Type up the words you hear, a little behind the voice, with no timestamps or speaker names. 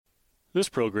This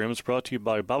program is brought to you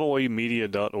by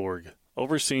BibleWayMedia.org,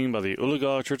 overseen by the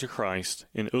Oologah Church of Christ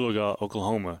in Oologah,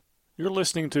 Oklahoma. You're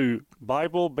listening to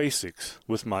Bible Basics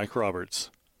with Mike Roberts.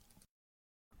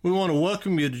 We want to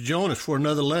welcome you to join us for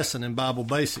another lesson in Bible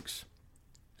Basics.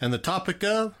 And the topic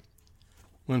of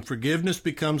When Forgiveness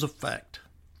Becomes a Fact.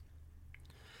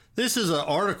 This is an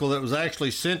article that was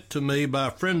actually sent to me by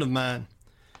a friend of mine.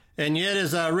 And yet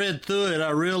as I read through it,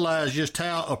 I realized just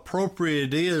how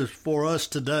appropriate it is for us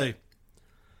today.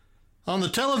 On the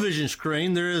television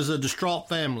screen, there is a distraught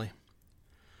family.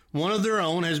 One of their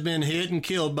own has been hit and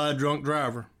killed by a drunk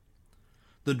driver.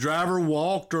 The driver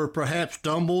walked or perhaps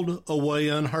stumbled away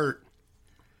unhurt.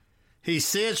 He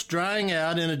sits drying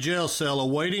out in a jail cell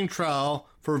awaiting trial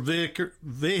for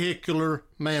vehicular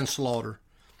manslaughter.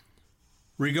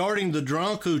 Regarding the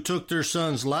drunk who took their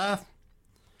son's life,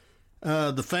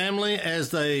 the family,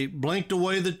 as they blinked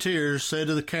away the tears, said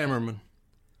to the cameraman,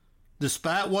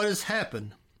 "Despite what has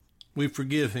happened, we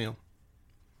forgive him."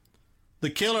 The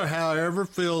killer, however,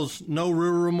 feels no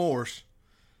real remorse.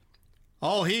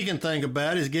 All he can think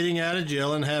about is getting out of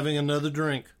jail and having another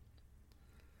drink.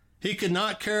 He could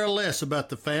not care less about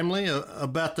the family,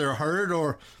 about their hurt,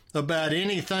 or about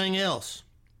anything else.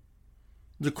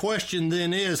 The question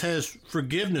then is, has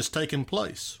forgiveness taken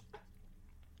place?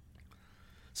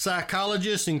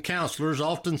 Psychologists and counselors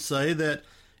often say that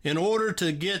in order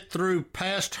to get through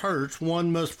past hurts,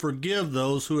 one must forgive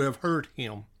those who have hurt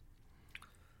him.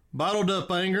 Bottled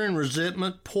up anger and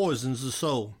resentment poisons the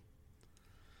soul.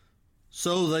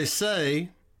 So they say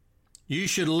you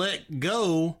should let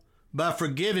go by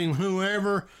forgiving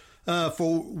whoever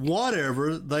for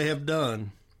whatever they have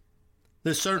done.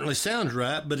 This certainly sounds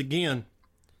right, but again,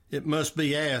 it must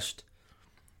be asked,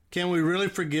 can we really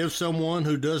forgive someone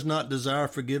who does not desire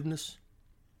forgiveness?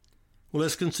 Well,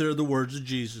 let's consider the words of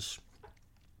Jesus.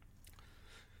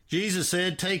 Jesus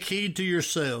said, "Take heed to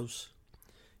yourselves.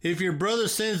 If your brother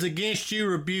sins against you,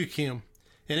 rebuke him.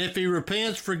 And if he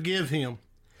repents, forgive him.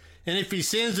 And if he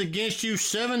sins against you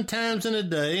 7 times in a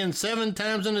day, and 7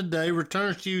 times in a day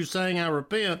returns to you saying, I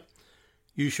repent,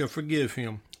 you shall forgive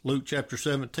him." Luke chapter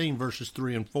 17, verses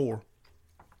 3 and 4.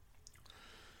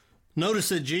 Notice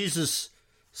that Jesus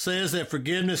says that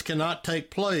forgiveness cannot take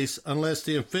place unless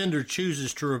the offender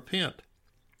chooses to repent.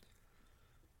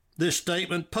 This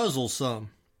statement puzzles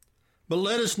some, but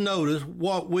let us notice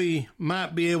what we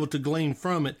might be able to glean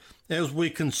from it as we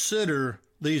consider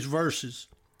these verses.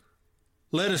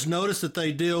 Let us notice that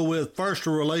they deal with, first, a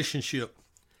relationship.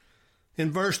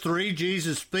 In verse 3,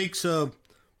 Jesus speaks of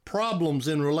problems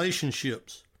in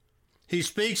relationships. He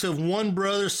speaks of one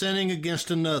brother sinning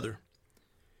against another.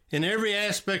 In every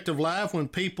aspect of life, when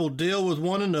people deal with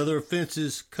one another,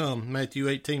 offenses come. Matthew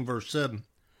 18, verse 7.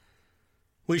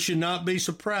 We should not be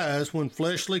surprised when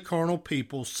fleshly, carnal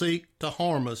people seek to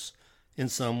harm us in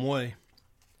some way.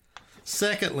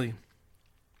 Secondly,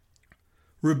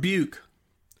 rebuke.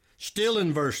 Still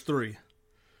in verse 3,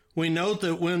 we note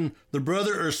that when the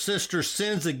brother or sister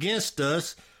sins against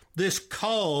us, this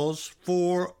calls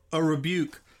for a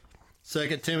rebuke.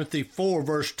 2 Timothy 4,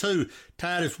 verse 2,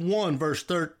 Titus 1, verse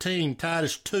 13,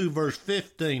 Titus 2, verse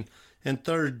 15, and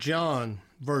 3 John,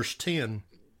 verse 10.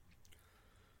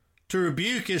 To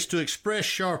rebuke is to express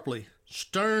sharply,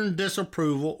 stern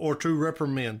disapproval, or to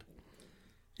reprimand.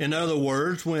 In other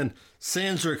words, when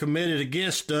sins are committed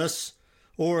against us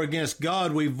or against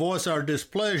God, we voice our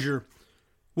displeasure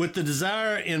with the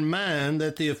desire in mind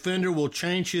that the offender will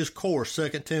change his course.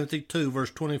 2 Timothy 2, verse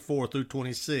 24 through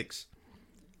 26.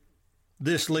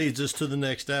 This leads us to the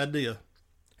next idea,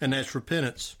 and that's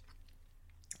repentance.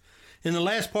 In the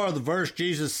last part of the verse,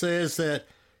 Jesus says that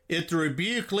if the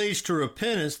rebuke leads to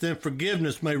repentance, then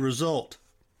forgiveness may result.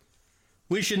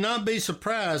 We should not be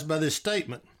surprised by this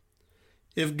statement.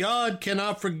 If God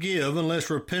cannot forgive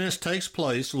unless repentance takes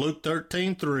place, Luke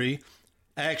 13:3,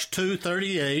 Acts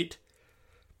 2:38,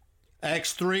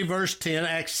 Acts 3, verse 10,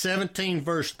 Acts 17,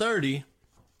 verse 30,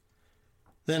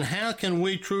 then how can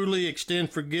we truly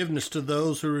extend forgiveness to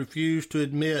those who refuse to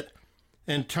admit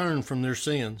and turn from their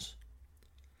sins?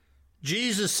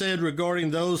 Jesus said regarding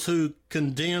those who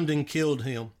condemned and killed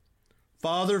him,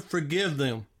 "Father, forgive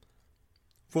them,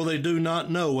 for they do not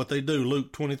know what they do."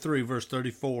 Luke 23, verse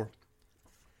 34.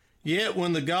 Yet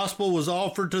when the gospel was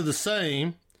offered to the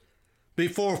same,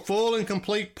 before full and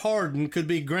complete pardon could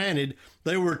be granted,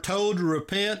 they were told to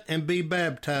repent and be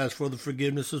baptized for the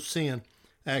forgiveness of sin.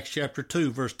 Acts chapter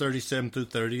 2, verse 37 through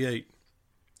 38.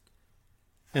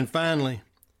 And finally,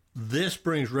 this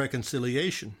brings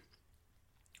reconciliation.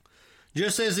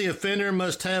 Just as the offender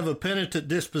must have a penitent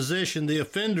disposition, the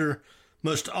offender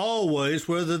must always,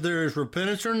 whether there is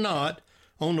repentance or not,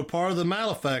 on the part of the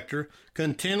malefactor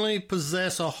continually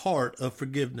possess a heart of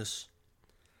forgiveness.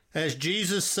 As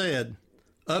Jesus said,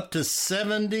 up to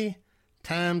 70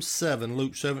 times 7,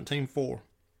 Luke 17:4.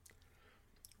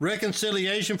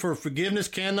 Reconciliation for forgiveness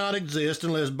cannot exist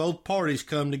unless both parties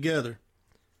come together.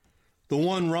 The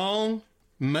one wrong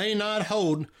may not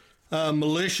hold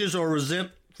malicious or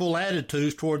resentful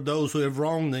attitudes toward those who have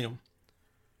wronged them.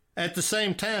 At the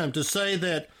same time, to say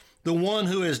that the one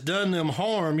who has done them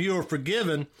harm, you are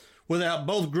forgiven, without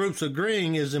both groups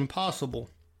agreeing is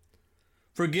impossible.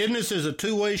 Forgiveness is a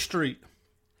two-way street.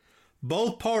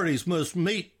 Both parties must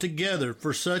meet together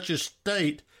for such a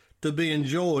state to be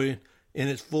enjoyed in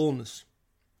its fullness.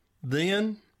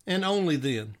 Then, and only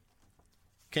then,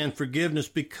 can forgiveness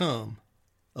become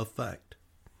a fact.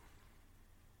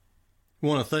 I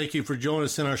want to thank you for joining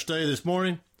us in our study this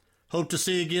morning. Hope to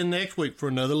see you again next week for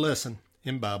another lesson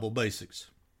in Bible Basics.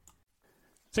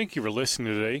 Thank you for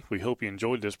listening today. We hope you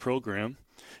enjoyed this program.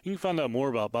 You can find out more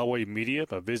about Bible Way Media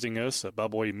by visiting us at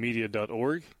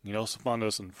BibleWayMedia.org. You can also find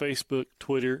us on Facebook,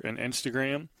 Twitter, and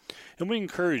Instagram. And we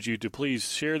encourage you to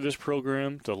please share this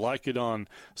program, to like it on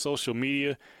social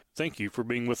media. Thank you for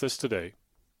being with us today.